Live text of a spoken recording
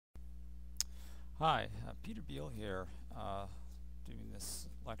Hi, Peter Beal here, doing this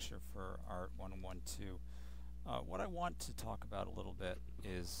lecture for Art 112. What I want to talk about a little bit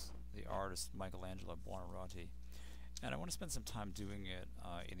is the artist Michelangelo Buonarroti, and I want to spend some time doing it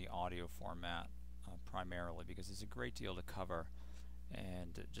in the audio format primarily because there's a great deal to cover,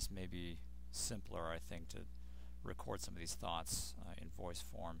 and it just may be simpler, I think, to record some of these thoughts in voice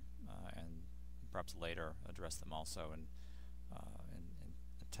form and perhaps later address them also in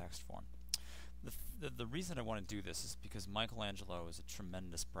text form. The reason I want to do this is because Michelangelo is a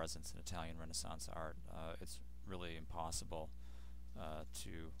tremendous presence in Italian Renaissance art. It's really impossible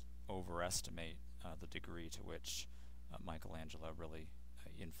to overestimate the degree to which Michelangelo really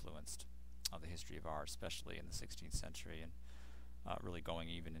influenced the history of art, especially in the 16th century and really going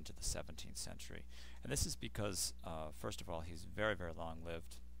even into the 17th century. And this is because, first of all, he's very, very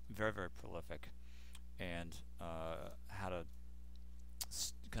long-lived, very, very prolific, and had a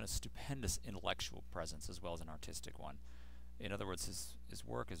kind of stupendous intellectual presence as well as an artistic one. In other words, his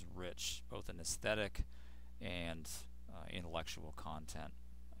work is rich, both in aesthetic and intellectual content,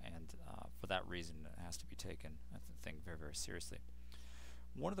 and for that reason it has to be taken, I think, very, very seriously.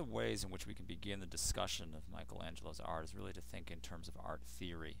 One of the ways in which we can begin the discussion of Michelangelo's art is really to think in terms of art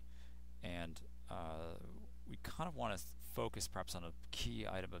theory, and we kind of want to focus perhaps on a key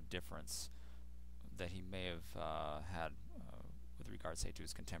item of difference that he may have had with regard, say, to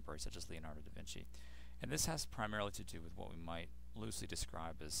his contemporaries, such as Leonardo da Vinci. And this has primarily to do with what we might loosely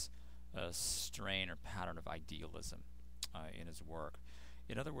describe as a strain or pattern of idealism in his work.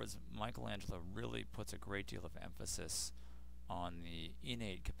 In other words, Michelangelo really puts a great deal of emphasis on the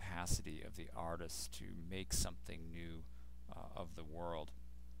innate capacity of the artist to make something new of the world.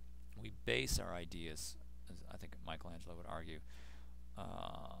 We base our ideas, as I think Michelangelo would argue,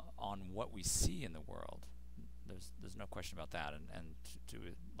 on what we see in the world. There's no question about that, and to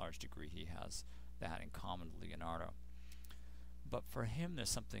a large degree he has that in common with Leonardo. But for him there's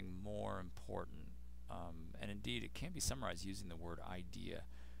something more important, and indeed it can be summarized using the word idea,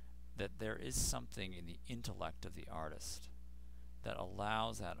 that there is something in the intellect of the artist that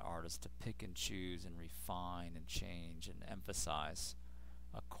allows that artist to pick and choose and refine and change and emphasize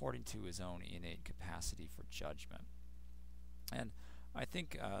according to his own innate capacity for judgment. And I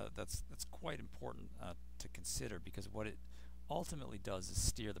think that's quite important to consider, because what it ultimately does is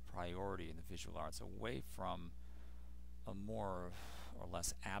steer the priority in the visual arts away from a more or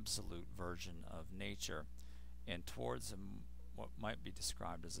less absolute version of nature and towards what might be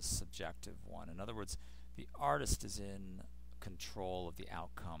described as a subjective one. In other words, the artist is in control of the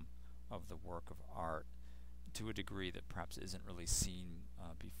outcome of the work of art to a degree that perhaps isn't really seen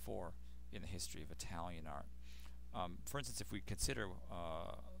before in the history of Italian art. For instance, if we consider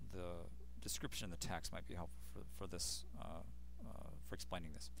the description in the text might be helpful for this, for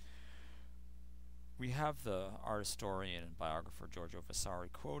explaining this. We have the art historian and biographer Giorgio Vasari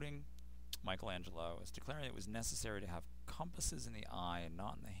quoting Michelangelo as declaring it was necessary to have compasses in the eye and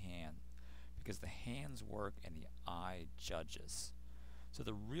not in the hand, because the hands work and the eye judges. So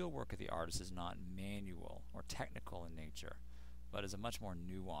the real work of the artist is not manual or technical in nature, but is a much more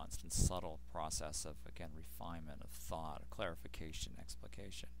nuanced and subtle process of, again, refinement of thought, clarification,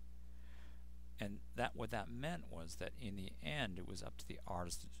 explication. And what that meant was that in the end it was up to the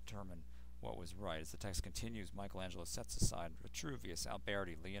artist to determine what was right. As the text continues, Michelangelo sets aside Vitruvius,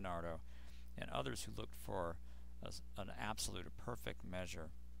 Alberti, Leonardo, and others who looked for an absolute, a perfect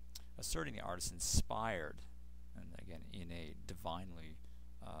measure, asserting the artist inspired, and again innate, divinely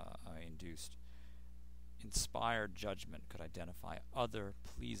induced. Inspired judgment could identify other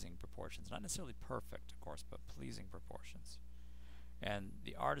pleasing proportions, not necessarily perfect, of course, but pleasing proportions. And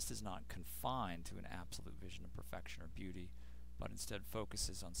the artist is not confined to an absolute vision of perfection or beauty, but instead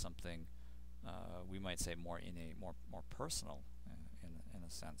focuses on something we might say more innate, more personal in a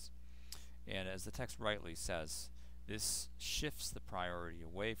sense. And as the text rightly says, this shifts the priority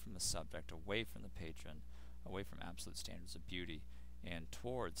away from the subject, away from the patron, away from absolute standards of beauty, and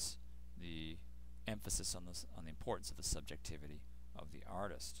towards the emphasis on the importance of the subjectivity of the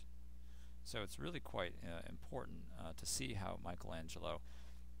artist. So it's really quite important to see how Michelangelo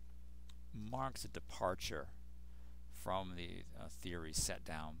marks a departure from the theories set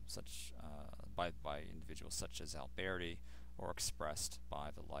down by individuals such as Alberti, or expressed by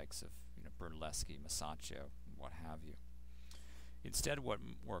the likes of Brunelleschi, Masaccio, what have you. Instead, what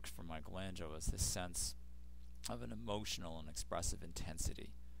works for Michelangelo is this sense of an emotional and expressive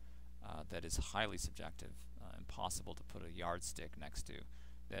intensity that is highly subjective, impossible to put a yardstick next to,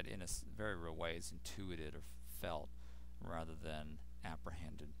 that in a very real way is intuited or felt rather than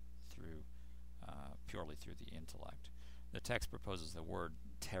apprehended through purely through the intellect. The text proposes the word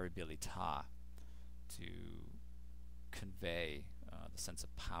terribilità, to convey the sense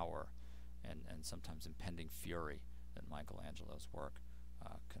of power and sometimes impending fury that Michelangelo's work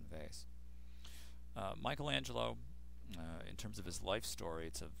conveys. Michelangelo, in terms of his life story,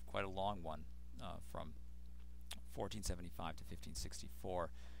 it's quite a long one, from 1475 to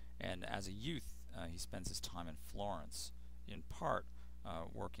 1564, and as a youth he spends his time in Florence, in part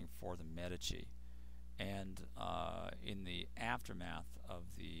working for the Medici. And in the aftermath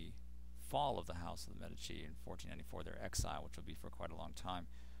of the fall of the House of the Medici in 1494, their exile, which will be for quite a long time,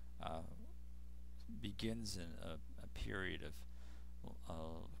 begins in a period of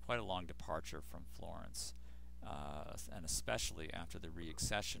quite a long departure from Florence, and especially after the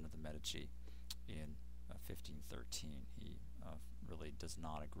reaccession of the Medici in 1513. He really does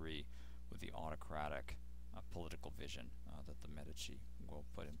not agree with the autocratic political vision that the Medici will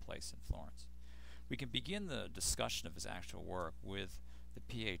put in place in Florence. We can begin the discussion of his actual work with the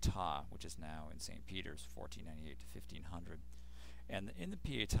Pietà, which is now in St. Peter's, 1498 to 1500. And in the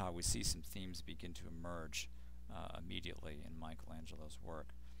Pietà we see some themes begin to emerge immediately in Michelangelo's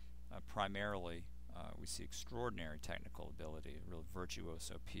work. Primarily, we see extraordinary technical ability, a real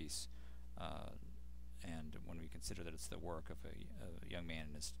virtuoso piece, and when we consider that it's the work of a young man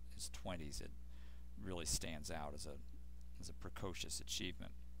in his 20s, it really stands out as a precocious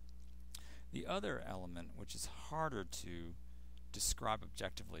achievement. The other element, which is harder to describe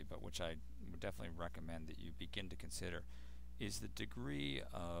objectively, but which I would definitely recommend that you begin to consider, is the degree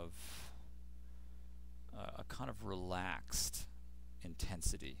of a kind of relaxed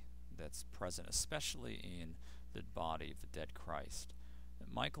intensity that's present, especially in the body of the dead Christ.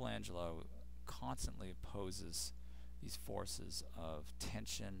 Michelangelo constantly opposes these forces of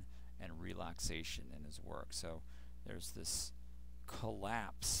tension and relaxation in his work. So there's this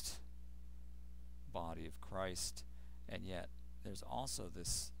collapsed body of Christ, and yet there's also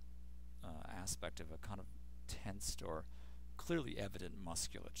this aspect of a kind of tensed or clearly evident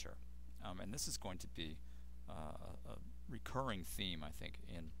musculature. And this is going to be a recurring theme, I think,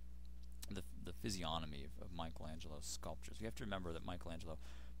 in the physiognomy of Michelangelo's sculptures. We have to remember that Michelangelo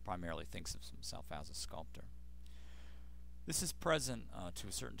primarily thinks of himself as a sculptor. This is present to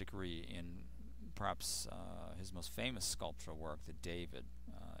a certain degree in perhaps his most famous sculptural work, the David,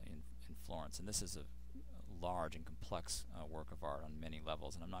 in Florence. And this is a large and complex work of art on many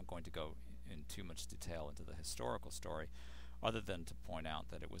levels, and I'm not going to go in too much detail into the historical story, other than to point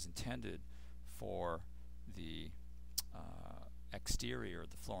out that it was intended for the exterior of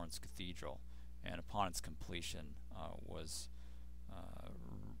the Florence Cathedral, and upon its completion was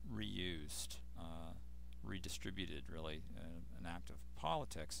reused, redistributed, really, an act of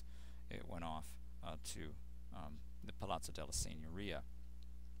politics. It went off to the Palazzo della Signoria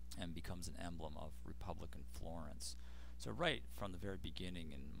and becomes an emblem of Republican Florence. So right from the very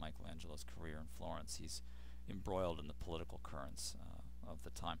beginning in Michelangelo's career in Florence, he's embroiled in the political currents of the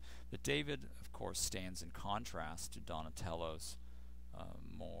time. The David, of course, stands in contrast to Donatello's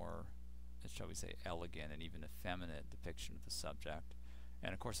more, shall we say, elegant and even effeminate depiction of the subject.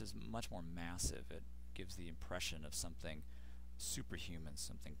 And of course is much more massive. It gives the impression of something superhuman,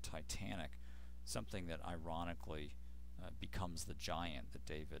 something titanic, something that ironically becomes the giant that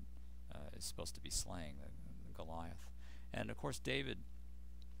David is supposed to be slaying, the Goliath. And of course David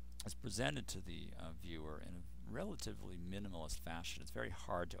is presented to the viewer in a relatively minimalist fashion. It's very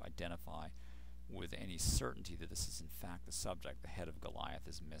hard to identify with any certainty that this is in fact the subject. The head of Goliath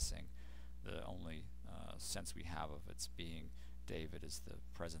is missing. The only sense we have of its being David is the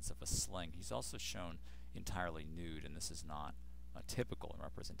presence of a sling. He's also shown entirely nude, and this is not typical in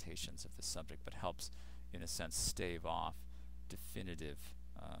representations of the subject, but helps in a sense stave off definitive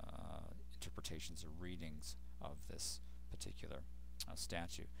interpretations or readings of this particular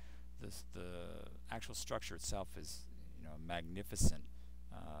statue. The actual structure itself is, a magnificent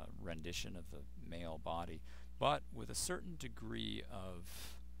rendition of the male body, but with a certain degree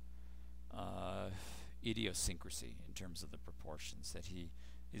of idiosyncrasy in terms of the proportions, that he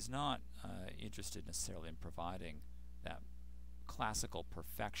is not interested necessarily in providing that classical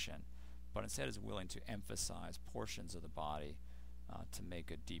perfection, but instead is willing to emphasize portions of the body to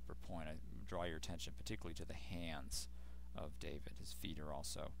make a deeper point. I draw your attention particularly to the hands of David. His feet are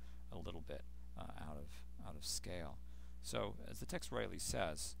also a little bit out of scale. So, as the text rightly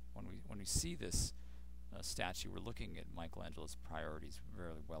says, when we see this statue, we're looking at Michelangelo's priorities,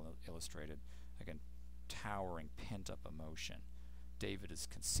 very well illustrated. Again, towering pent-up emotion. David is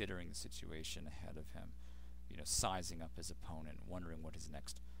considering the situation ahead of him, sizing up his opponent, wondering what his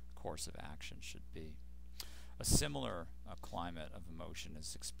next course of action should be. A similar climate of emotion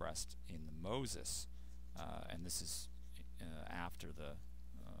is expressed in the Moses, and this is after the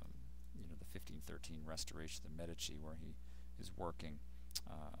the 1513 restoration of the Medici, where he is working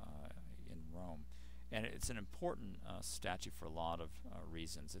in Rome. And it's an important statue for a lot of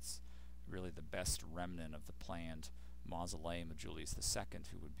reasons. It's really the best remnant of the planned mausoleum of Julius II,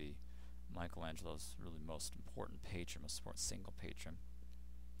 who would be Michelangelo's really most important patron, most important single patron.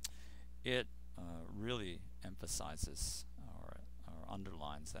 It really emphasizes or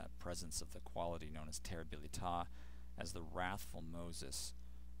underlines that presence of the quality known as terribilità, as the wrathful Moses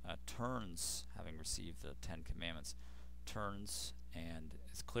turns, having received the Ten Commandments, turns and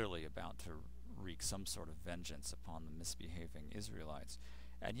is clearly about to wreak some sort of vengeance upon the misbehaving Israelites.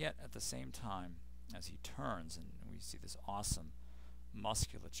 And yet, at the same time, as he turns, and we see this awesome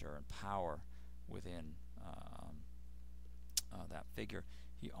musculature and power within that figure,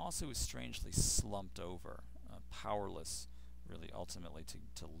 he also is strangely slumped over, powerless, really, ultimately,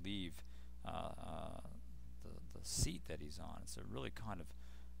 to leave the seat that he's on. It's a really kind of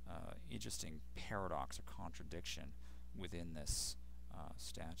interesting paradox or contradiction within this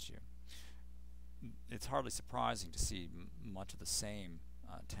statue. It's hardly surprising to see much of the same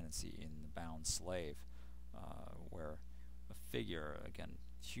tendency in the bound slave, where a figure, again,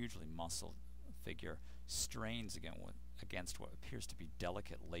 hugely muscled figure, strains against what appears to be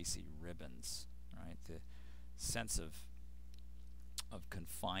delicate lacy ribbons. Right, the sense of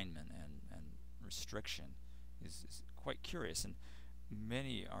confinement and restriction is quite curious, and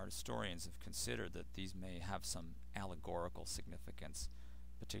many art historians have considered that these may have some allegorical significance,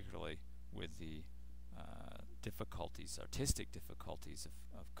 particularly with the artistic difficulties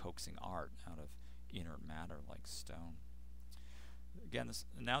of coaxing art out of inert matter like stone. Again,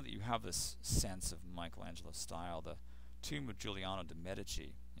 now that you have this sense of Michelangelo's style, the tomb of Giuliano de'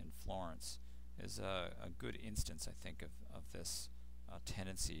 Medici in Florence is a good instance, I think, of this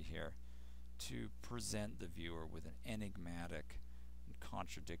tendency here to present the viewer with an enigmatic and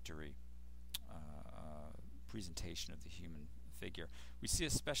contradictory presentation of the human figure. We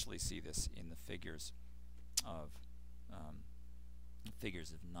especially see this in the figures of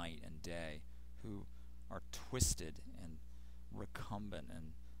night and day, who are twisted and recumbent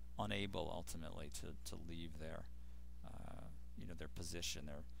and unable ultimately to leave their their position.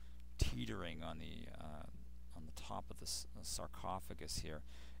 They're teetering on the top of the sarcophagus here,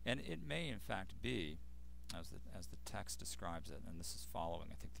 and it may in fact be, as the text describes it, and this is following,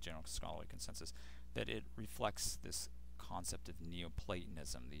 I think, the general scholarly consensus, that it reflects this concept of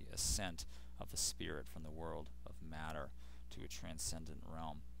Neoplatonism, the ascent of the spirit from the world of matter to a transcendent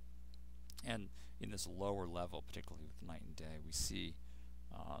realm. And in this lower level, particularly with night and day, we see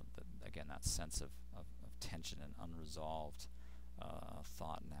again that sense of tension and unresolved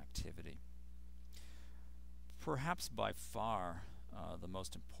thought and activity. Perhaps by far the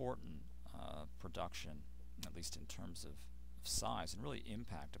most important production, at least in terms of size and really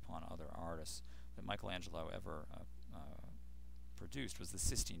impact upon other artists, that Michelangelo ever produced was the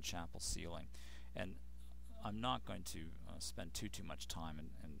Sistine Chapel ceiling. And I'm not going to spend too much time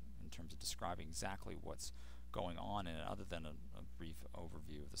in terms of describing exactly what's going on in it, other than a brief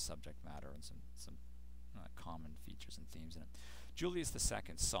overview of the subject matter and some common features and themes in it. Julius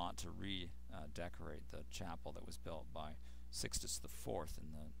II sought to redecorate the chapel that was built by Sixtus IV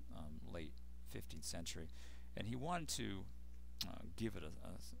in the late 15th century, and he wanted to give it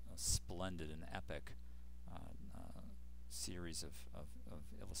a splendid and epic series of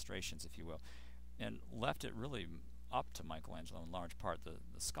illustrations, if you will, and left it really up to Michelangelo in large part. The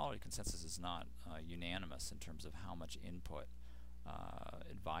scholarly consensus is not unanimous in terms of how much input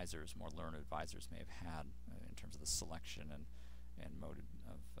more learned advisors may have had in terms of the selection and mode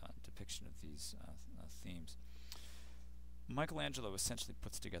of depiction of these themes. Michelangelo essentially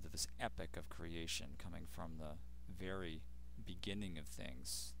puts together this epic of creation, coming from the very beginning of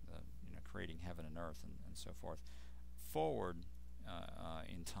things, creating heaven and earth and so forth, forward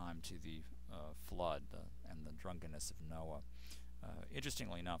in time to the flood and the drunkenness of Noah.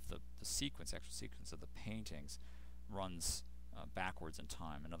 Interestingly enough, the actual sequence of the paintings runs backwards in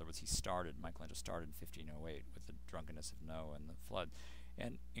time. In other words, Michelangelo started in 1508 with the drunkenness of Noah and the flood,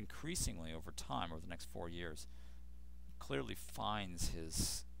 and increasingly over time, over the next 4 years, clearly finds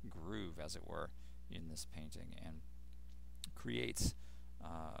his groove, as it were, in this painting, and creates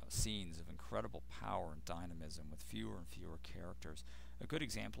scenes of incredible power and dynamism with fewer and fewer characters. A good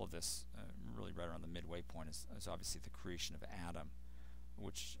example of this, really right around the midway point, is obviously the creation of Adam,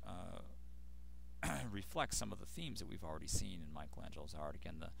 which reflects some of the themes that we've already seen in Michelangelo's art.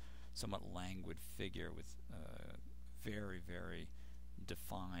 Again, the somewhat languid figure with very, very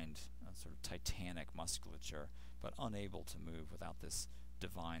defined sort of titanic musculature, but unable to move without this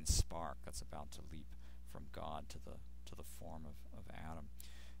divine spark that's about to leap from God to the form of Adam.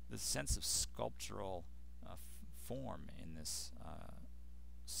 The sense of sculptural form in this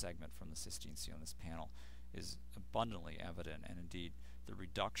segment from the Sistine Seal in this panel is abundantly evident, and indeed the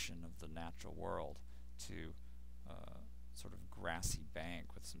reduction of the natural world to sort of grassy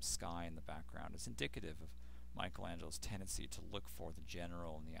bank with some sky in the background is indicative of Michelangelo's tendency to look for the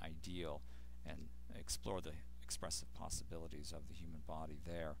general and the ideal and explore the expressive possibilities of the human body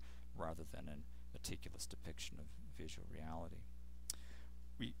there rather than a meticulous depiction of visual reality.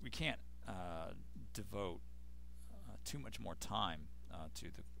 We can't devote too much more time to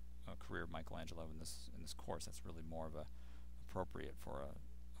the career of Michelangelo in this course. That's really more of a appropriate for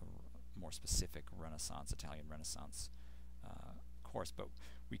a more specific Renaissance, Italian Renaissance course. But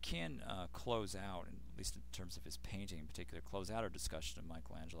we can close out, at least in terms of his painting in particular, close out our discussion of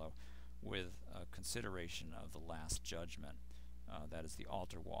Michelangelo with a consideration of the Last Judgment. That is the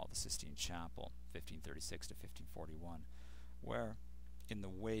altar wall, the Sistine Chapel, 1536 to 1541, where in the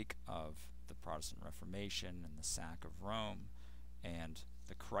wake of the Protestant Reformation and the sack of Rome and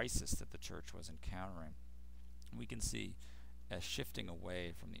the crisis that the church was encountering, we can see a shifting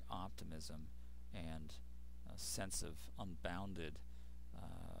away from the optimism and a sense of unbounded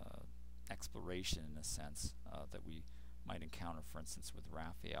exploration, in a sense, that we might encounter, for instance, with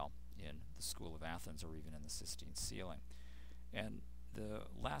Raphael in the School of Athens or even in the Sistine Ceiling. And the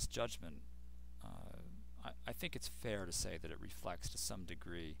Last Judgment, I think it's fair to say that it reflects to some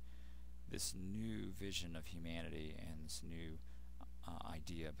degree this new vision of humanity and this new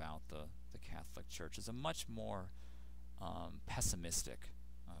idea about the Catholic Church as a much more pessimistic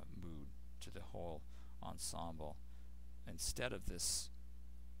mood to the whole ensemble. Instead of this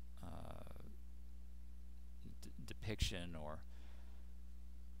depiction or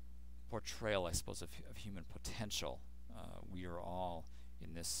portrayal, I suppose, of human potential, we are all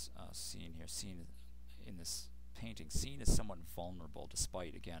in this scene here, seen in this painting, seen as someone vulnerable,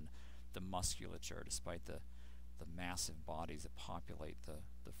 despite, again, the musculature, despite the massive bodies that populate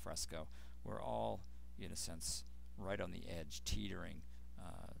the fresco. We're all, in a sense, right on the edge, teetering,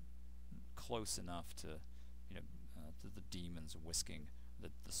 close enough to, to the demons whisking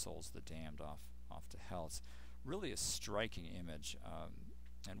the souls of the damned off to hell. It's really a striking image,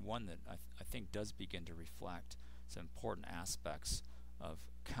 and one that I think does begin to reflect some important aspects of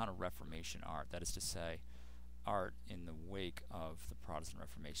Counter-Reformation art. That is to say, art in the wake of the Protestant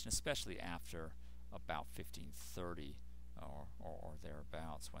Reformation, especially after about 1530 or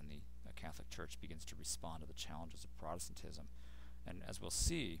thereabouts, when the Catholic Church begins to respond to the challenges of Protestantism. And as we'll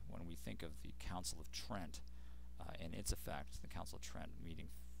see when we think of the Council of Trent and its effect, the Council of Trent meeting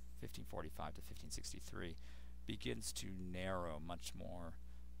 1545 to 1563, begins to narrow much more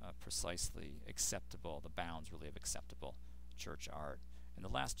precisely acceptable, the bounds really of acceptable church art. And the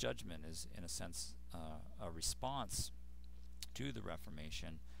Last Judgment is, in a sense, a response to the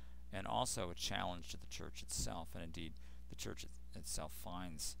Reformation and also a challenge to the church itself. And indeed, the church itself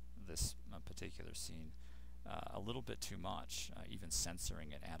finds this particular scene a little bit too much, even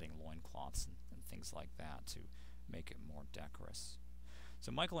censoring it, adding loincloths and things like that to make it more decorous.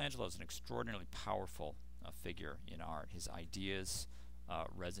 So Michelangelo is an extraordinarily powerful figure in art. His ideas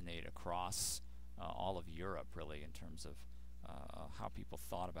resonate across all of Europe, really, in terms of how people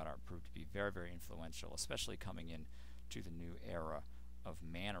thought about art. Proved to be very, very influential, especially coming in to the new era of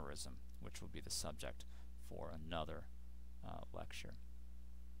mannerism, which will be the subject for another lecture.